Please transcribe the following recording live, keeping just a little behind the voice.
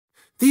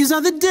These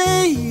are the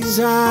days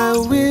I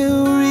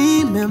will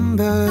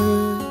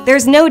remember.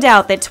 There's no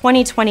doubt that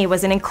 2020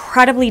 was an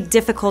incredibly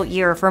difficult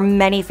year for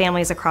many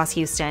families across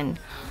Houston.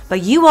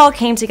 But you all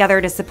came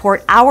together to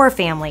support our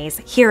families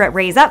here at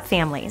Raise Up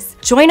Families.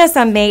 Join us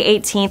on May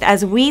 18th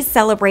as we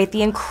celebrate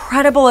the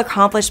incredible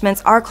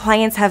accomplishments our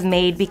clients have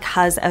made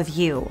because of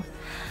you.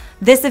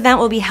 This event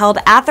will be held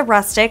at the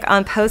Rustic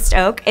on Post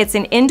Oak. It's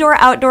an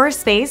indoor-outdoor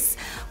space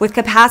with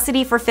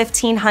capacity for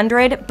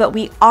 1,500, but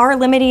we are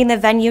limiting the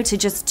venue to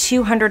just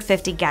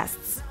 250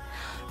 guests.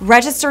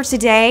 Register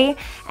today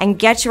and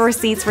get your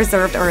seats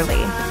reserved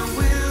early.